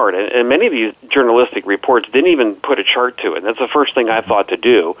a chart, and many of these journalistic reports didn't even put a chart to it. That's the first thing I thought to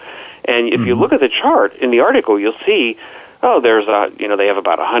do. And if you look at the chart in the article, you'll see, there's they have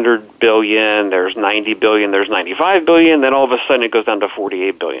about 100 billion, there's 90 billion, there's 95 billion, then all of a sudden it goes down to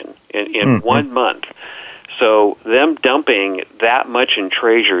 48 billion in 1 month. So them dumping that much in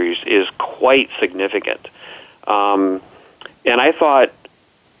treasuries is quite significant. And I thought,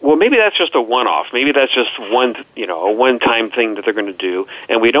 well, maybe that's just a one-off. Maybe that's just a one-time thing that they're going to do.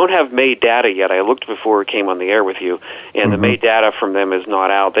 And we don't have May data yet. I looked before I came on the air with you, and the May data from them is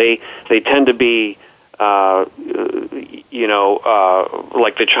not out. They tend to be, like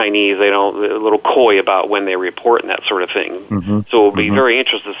the Chinese. They're a little coy about when they report and that sort of thing. So it'll be very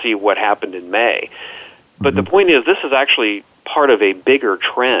interesting to see what happened in May. But the point is, this is actually part of a bigger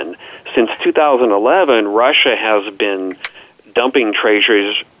trend. Since 2011, Russia has been dumping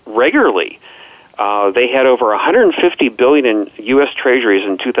treasuries regularly. They had over 150 billion in U.S. treasuries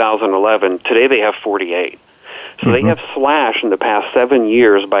in 2011. Today they have 48. So they have slashed in the past 7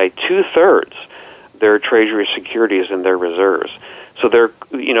 years by 2/3 their treasury securities in their reserves. So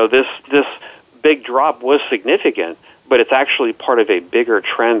this big drop was significant, but it's actually part of a bigger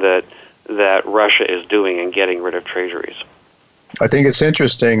trend that Russia is doing in getting rid of treasuries. I think it's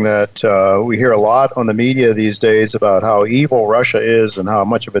interesting that we hear a lot on the media these days about how evil Russia is and how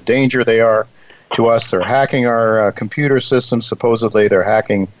much of a danger they are to us. They're hacking our computer systems. Supposedly they're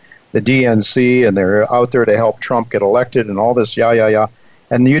hacking the DNC, and they're out there to help Trump get elected and all this,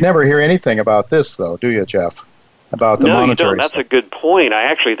 And you never hear anything about this, though, do you, Jeff? About the monetary No, you don't. That's a good point. I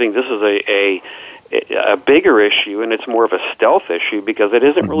actually think this is a bigger issue, and it's more of a stealth issue because it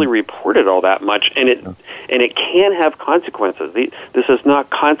isn't really reported all that much, and it can have consequences. This is not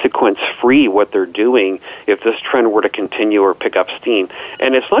consequence-free what they're doing if this trend were to continue or pick up steam.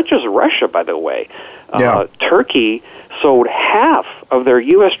 And it's not just Russia, by the way. Turkey sold half of their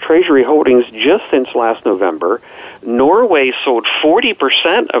U.S. Treasury holdings just since last November. Norway sold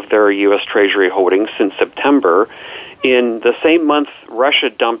 40% of their U.S. Treasury holdings since September. In the same month, Russia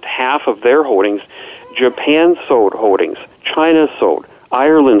dumped half of their holdings. Japan sold holdings. China sold.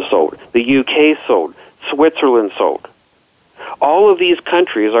 Ireland sold. The UK sold. Switzerland sold. All of these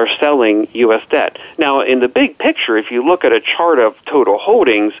countries are selling U.S. debt. Now, in the big picture, if you look at a chart of total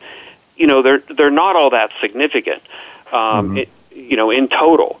holdings, they're not all that significant, in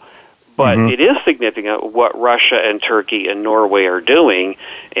total. But it is significant what Russia and Turkey and Norway are doing.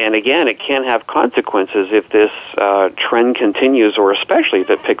 And again, it can have consequences if this trend continues, or especially if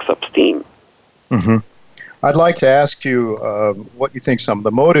it picks up steam. I'd like to ask you what you think some of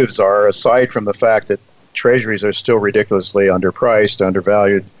the motives are, aside from the fact that treasuries are still ridiculously underpriced,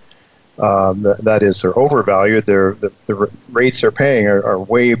 undervalued. That is, they're overvalued. The rates they're paying are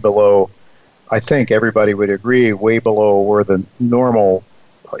way below, I think everybody would agree, way below where the normal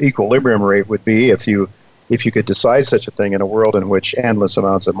equilibrium rate would be if you could decide such a thing in a world in which endless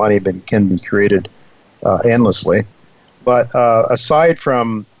amounts of money can be created endlessly. But aside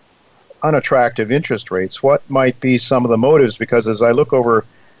from unattractive interest rates, what might be some of the motives? Because as I look over,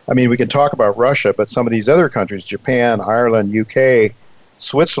 we can talk about Russia, but some of these other countries, Japan, Ireland, UK,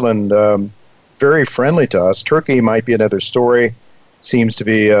 Switzerland, very friendly to us. Turkey might be another story. seems to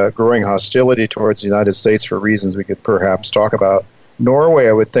be growing hostility towards the United States for reasons we could perhaps talk about. Norway,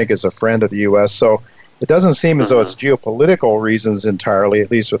 I would think, is a friend of the U.S., so it doesn't seem as though it's geopolitical reasons entirely, at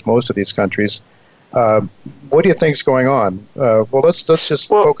least with most of these countries. What do you think is going on? Well, let's just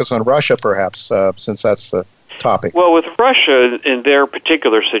focus on Russia, perhaps, since that's the topic. Well, with Russia, in their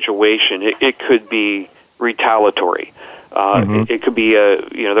particular situation, it could be retaliatory. It could be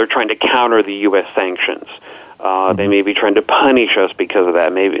they're trying to counter the U.S. sanctions. They may be trying to punish us because of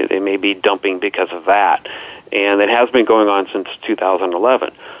that. Maybe they may be dumping because of that, and it has been going on since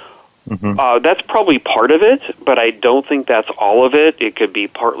 2011. That's probably part of it, but I don't think that's all of it. It could be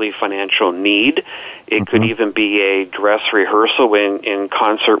partly financial need. It could even be a dress rehearsal in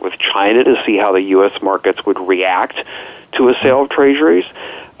concert with China to see how the U.S. markets would react to a sale of treasuries.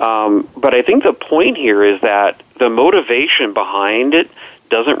 But I think the point here is that the motivation behind it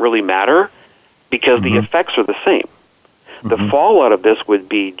doesn't really matter because the effects are the same. The fallout of this would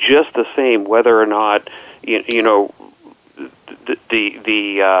be just the same whether or not,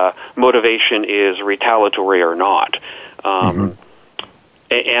 the motivation is retaliatory or not. And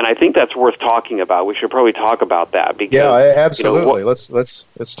I think that's worth talking about. We should probably talk about that. Because, absolutely.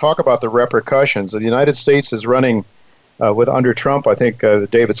 Let's talk about the repercussions. The United States is running with under Trump. I think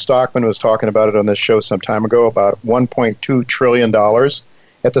David Stockman was talking about it on this show some time ago, about $1.2 trillion.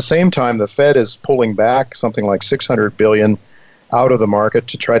 At the same time, the Fed is pulling back something like $600 billion out of the market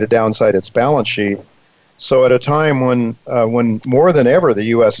to try to downside its balance sheet. So at a time when more than ever the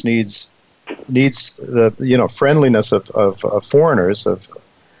U.S. needs the friendliness of foreigners,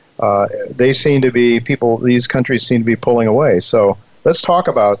 they seem to be these countries seem to be pulling away. So let's talk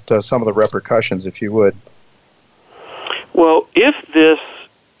about some of the repercussions, if you would. Well, if this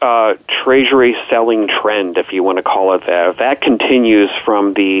treasury selling trend, if you want to call it that, if that continues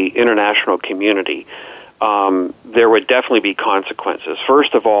from the international community, there would definitely be consequences.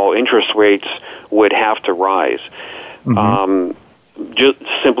 First of all, interest rates would have to rise, just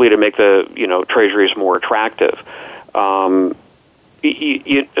simply to make the treasuries more attractive. And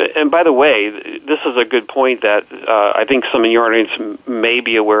by the way, this is a good point that I think some in your audience may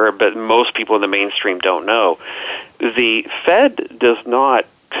be aware of, but most people in the mainstream don't know. The Fed does not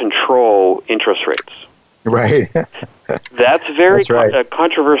control interest rates. Right. That's a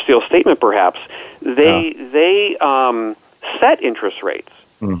controversial statement, perhaps. They set interest rates,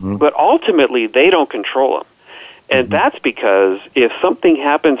 but ultimately they don't control them. And that's because if something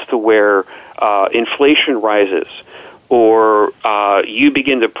happens to where inflation rises, or you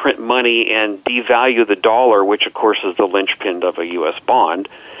begin to print money and devalue the dollar, which of course is the linchpin of a U.S. bond,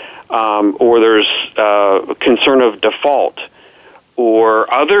 or there's concern of default,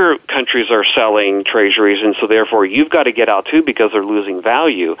 or other countries are selling treasuries, and so therefore you've got to get out too because they're losing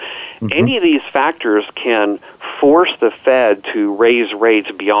value. Any of these factors can force the Fed to raise rates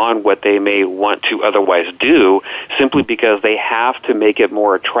beyond what they may want to otherwise do, simply because they have to make it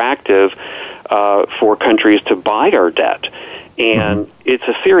more attractive for countries to buy our debt. And it's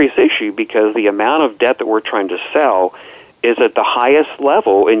a serious issue because the amount of debt that we're trying to sell is at the highest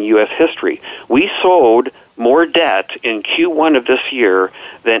level in U.S. history. We sold more debt in Q1 of this year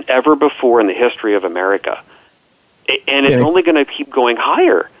than ever before in the history of America. And it's only going to keep going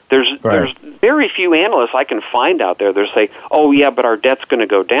higher. There's very few analysts I can find out there that say, oh, yeah, but our debt's going to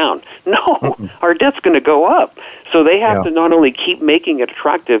go down. No, our debt's going to go up. So they have to not only keep making it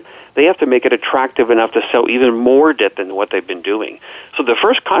attractive, they have to make it attractive enough to sell even more debt than what they've been doing. So the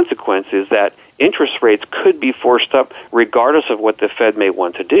first consequence is that interest rates could be forced up regardless of what the Fed may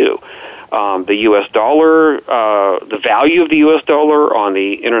want to do. The U.S. dollar, the value of the U.S. dollar on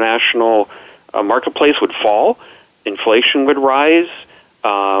the international marketplace would fall. Inflation would rise.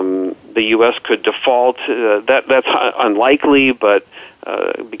 The U.S. could default. That's unlikely, but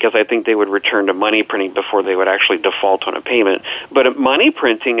because I think they would return to money printing before they would actually default on a payment. But money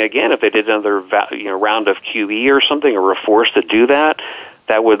printing, again, if they did another round of QE or something, or were forced to do that,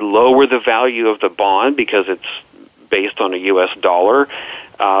 that would lower the value of the bond because it's based on a U.S. dollar.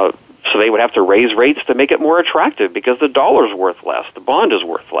 So they would have to raise rates to make it more attractive because the dollar's worth less, the bond is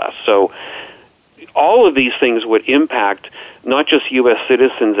worth less. So all of these things would impact not just U.S.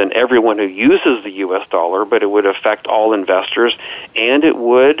 citizens and everyone who uses the U.S. dollar, but it would affect all investors, and it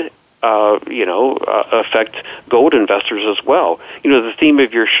would affect gold investors as well. The theme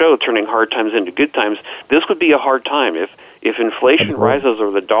of your show, turning hard times into good times, this would be a hard time. If inflation rises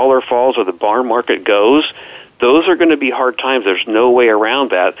or the dollar falls or the bond market goes, those are going to be hard times. There's no way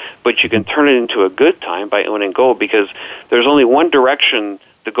around that, but you can turn it into a good time by owning gold because there's only one direction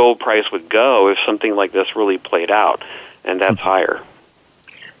the gold price would go if something like this really played out, and that's higher.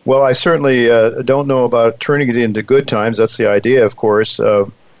 Well, I certainly don't know about turning it into good times. That's the idea, of course.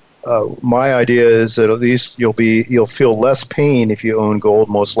 My idea is that at least you'll feel less pain if you own gold.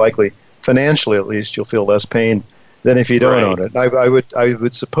 Most likely, financially at least, you'll feel less pain than if you don't own it. I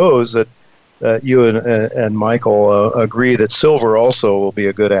would suppose that you and Michael agree that silver also will be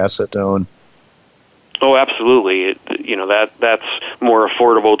a good asset to own. Oh, absolutely. That's more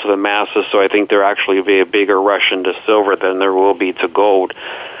affordable to the masses, so I think there actually will be a bigger rush into silver than there will be to gold.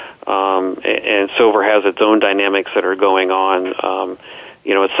 And silver has its own dynamics that are going on.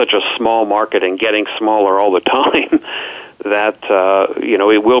 It's such a small market and getting smaller all the time that,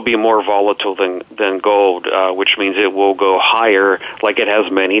 it will be more volatile than gold, which means it will go higher like it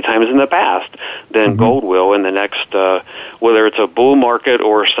has many times in the past than gold will in the next, whether it's a bull market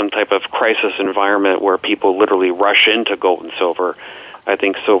or some type of crisis environment where people literally rush into gold and silver. I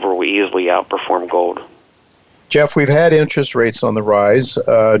think silver will easily outperform gold. Jeff, we've had interest rates on the rise.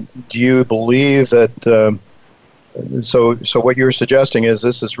 Do you believe that... So what you're suggesting is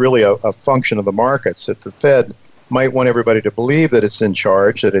this is really a function of the markets, that the Fed might want everybody to believe that it's in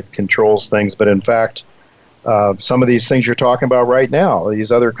charge, that it controls things, but in fact, some of these things you're talking about right now,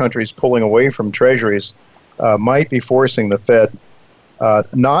 these other countries pulling away from treasuries, might be forcing the Fed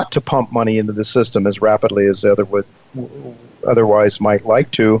not to pump money into the system as rapidly as otherwise might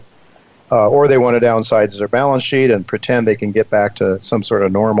like to, or they want to downsize their balance sheet and pretend they can get back to some sort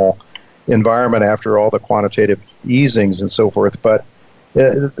of normal environment after all the quantitative easings and so forth. But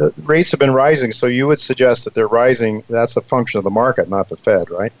the rates have been rising, so you would suggest that they're rising. That's a function of the market, not the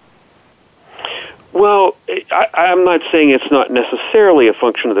Fed, right? Well, I'm not saying it's not necessarily a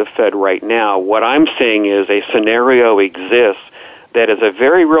function of the Fed right now. What I'm saying is a scenario exists that is a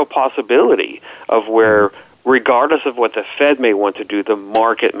very real possibility of where, regardless of what the Fed may want to do, the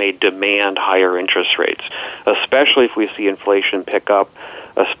market may demand higher interest rates, especially if we see inflation pick up,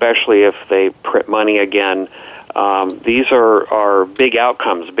 especially if they print money again. These are big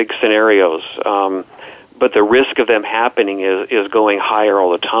outcomes, big scenarios, but the risk of them happening is going higher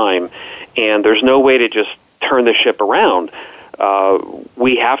all the time, and there's no way to just turn the ship around.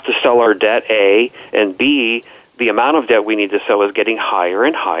 We have to sell our debt, A, and B, the amount of debt we need to sell is getting higher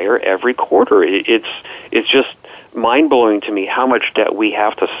and higher every quarter. It's just mind-blowing to me how much debt we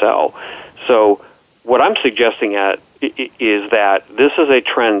have to sell. So what I'm suggesting is that this is a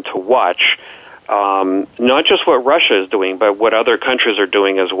trend to watch, not just what Russia is doing, but what other countries are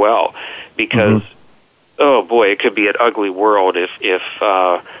doing as well. Because, oh boy, it could be an ugly world if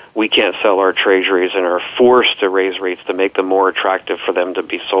we can't sell our treasuries and are forced to raise rates to make them more attractive for them to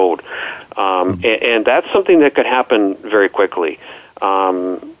be sold. And that's something that could happen very quickly.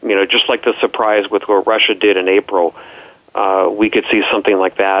 Just like the surprise with what Russia did in April, we could see something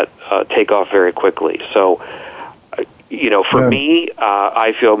like that take off very quickly. So, for me,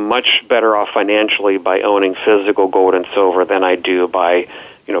 I feel much better off financially by owning physical gold and silver than I do by,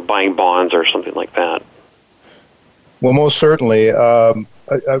 buying bonds or something like that. Well, most certainly.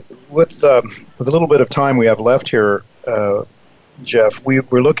 With the little bit of time we have left here, Jeff,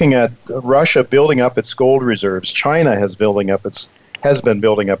 we're looking at Russia building up its gold reserves. China has been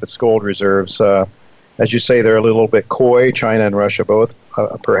building up its gold reserves. As you say, they're a little bit coy, China and Russia both,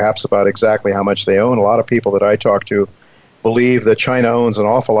 perhaps about exactly how much they own. A lot of people that I talk to believe that China owns an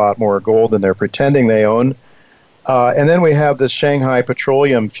awful lot more gold than they're pretending they own. And then we have the Shanghai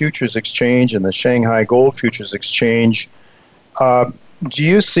Petroleum Futures Exchange and the Shanghai Gold Futures Exchange. Do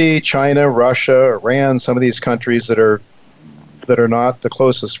you see China, Russia, Iran, some of these countries that are not the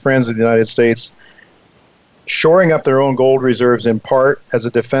closest friends of the United States, shoring up their own gold reserves in part as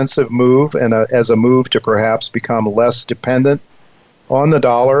a defensive move and as a move to perhaps become less dependent on the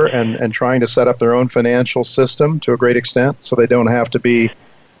dollar and trying to set up their own financial system to a great extent so they don't have to be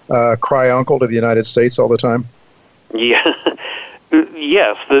cry uncle to the United States all the time? Yeah.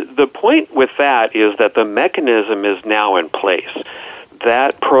 Yes. The point with that is that the mechanism is now in place.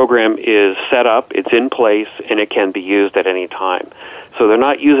 That program is set up, it's in place, and it can be used at any time. So they're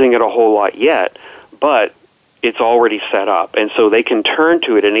not using it a whole lot yet, but it's already set up. And so they can turn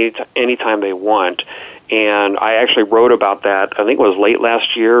to it any time they want. And I actually wrote about that, I think it was late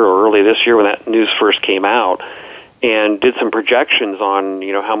last year or early this year when that news first came out, and did some projections on,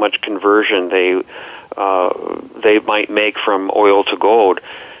 how much conversion they might make from oil to gold.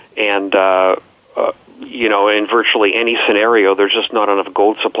 And, in virtually any scenario, there's just not enough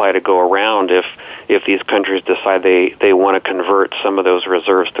gold supply to go around if these countries decide they want to convert some of those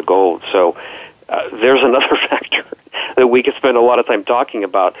reserves to gold. So there's another factor that we could spend a lot of time talking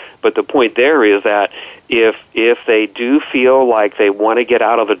about. But the point there is that if they do feel like they want to get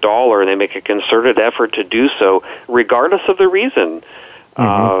out of the dollar and they make a concerted effort to do so, regardless of the reason,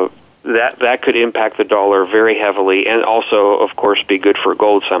 that could impact the dollar very heavily, and also, of course, be good for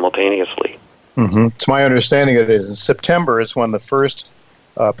gold simultaneously. It's my understanding that in September is when the first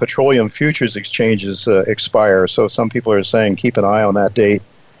petroleum futures exchanges expire. So some people are saying keep an eye on that date.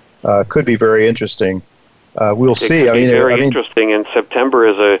 Could be very interesting. We'll see. It could be very interesting. And September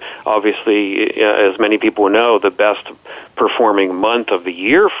is obviously, as many people know, the best performing month of the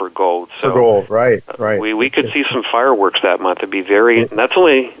year for gold. So for gold, right. We could see some fireworks that month. It'd be and that's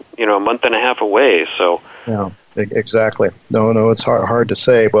only a month and a half away. So yeah, exactly. No, it's hard to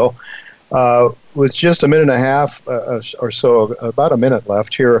say. Well, with just a minute and a half or so, about a minute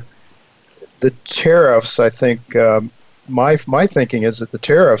left here, the tariffs. I think my thinking is that the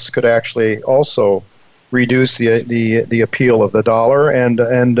tariffs could actually also reduce the appeal of the dollar, and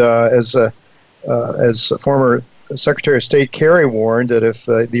as former Secretary of State Kerry warned, that if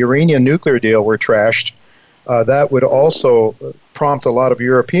the Iranian nuclear deal were trashed, that would also prompt a lot of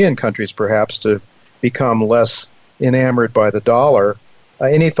European countries perhaps to become less enamored by the dollar.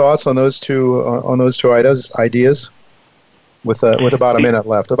 Any thoughts on those two ideas? With about a minute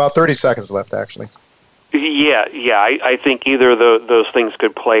left, about 30 seconds left, actually. Yeah. I think either of those things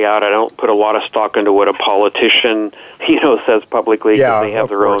could play out. I don't put a lot of stock into what a politician, says publicly, because they have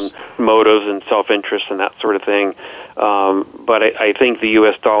their own motives and self-interest and that sort of thing. But I think the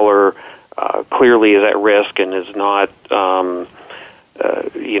U.S. dollar clearly is at risk and is not, going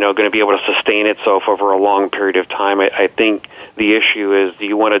to be able to sustain itself over a long period of time. I think the issue is, do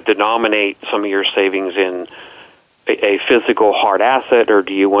you want to denominate some of your savings in a physical hard asset, or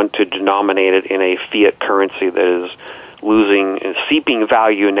do you want to denominate it in a fiat currency that is seeping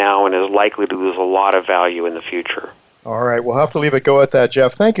value now and is likely to lose a lot of value in the future? All right, we'll have to leave it go at that,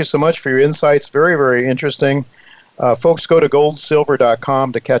 Jeff. Thank you so much for your insights. Very, very interesting. Folks, go to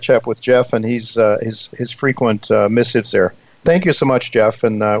goldsilver.com to catch up with Jeff and his frequent missives there. Thank you so much, Jeff,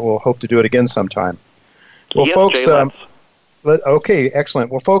 and we'll hope to do it again sometime. Well, yes, folks. Okay,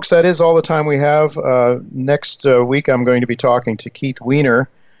 excellent. Well, folks, that is all the time we have. Next week, I'm going to be talking to Keith Weiner.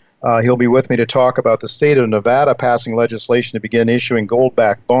 He'll be with me to talk about the state of Nevada passing legislation to begin issuing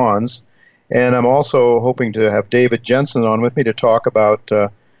gold-backed bonds. And I'm also hoping to have David Jensen on with me to talk about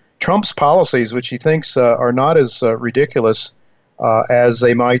Trump's policies, which he thinks are not as ridiculous as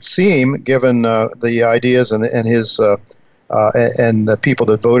they might seem, given the ideas and his and the people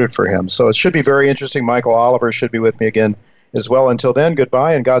that voted for him. So it should be very interesting. Michael Oliver should be with me again as well. Until then,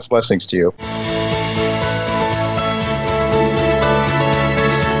 goodbye and God's blessings to you.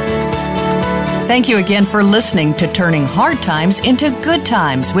 Thank you again for listening to Turning Hard Times into Good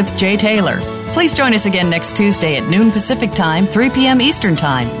Times with Jay Taylor. Please join us again next Tuesday at noon Pacific Time, 3 p.m. Eastern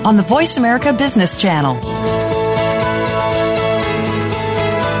Time on the Voice America Business Channel.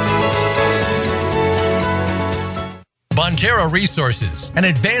 Bonterra Resources, an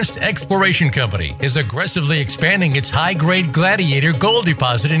advanced exploration company, is aggressively expanding its high-grade Gladiator gold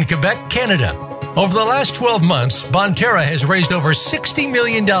deposit in Quebec, Canada. Over the last 12 months, Bonterra has raised over $60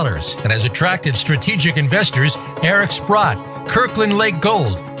 million and has attracted strategic investors Eric Sprott, Kirkland Lake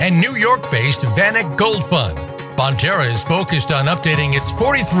Gold, and New York-based Vanek Gold Fund. Bonterra is focused on updating its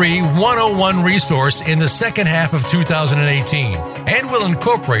 43-101 resource in the second half of 2018 and will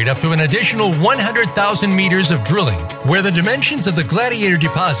incorporate up to an additional 100,000 meters of drilling, where the dimensions of the Gladiator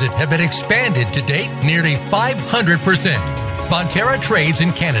deposit have been expanded to date nearly 500%. Bonterra trades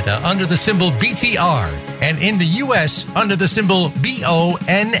in Canada under the symbol BTR and in the U.S. under the symbol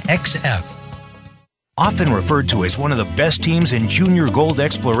BONXF. Often referred to as one of the best teams in junior gold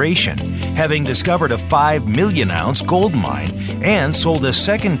exploration, having discovered a 5 million-ounce gold mine and sold a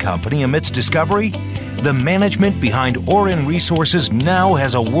second company amidst discovery, the management behind Auryn Resources now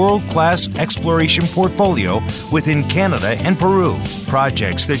has a world-class exploration portfolio within Canada and Peru,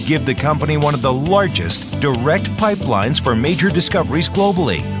 projects that give the company one of the largest direct pipelines for major discoveries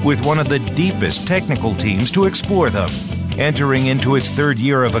globally, with one of the deepest technical teams to explore them. Entering into its third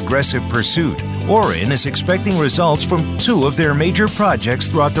year of aggressive pursuit, Auryn is expecting results from 2 of their major projects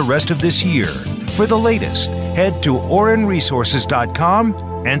throughout the rest of this year. For the latest, head to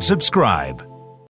aurynresources.com and subscribe.